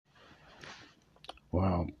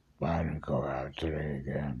Well, I didn't go out today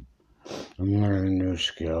again. I'm learning a new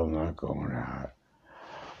skill, not going out.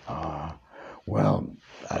 Uh, well,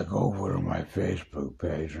 I go over to my Facebook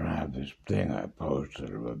page and I have this thing I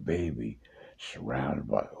posted of a baby surrounded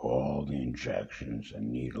by all the injections and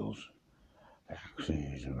needles,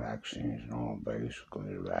 vaccines and all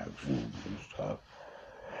basically the vaccines and stuff.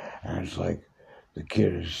 And it's like the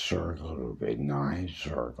kid is circled with big 9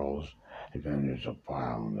 circles, and then there's a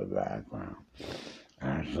pile in the background.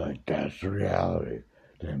 And it's like, that's the reality.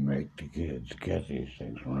 They make the kids get these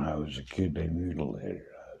things. When I was a kid, they mutilated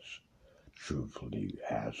us. Truthfully,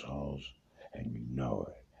 assholes. And you know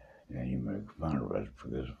it. And then you make fun of us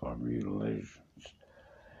because of our mutilations.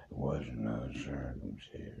 It wasn't no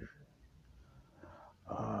circumcision.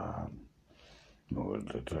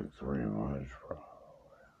 It took 3 months for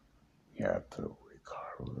you have to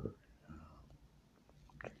recover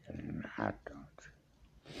and that, don't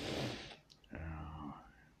you? You know,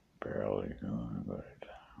 barely doing good.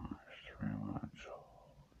 I was 3 months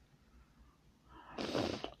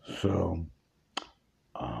old. So,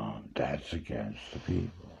 that's against the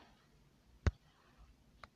people.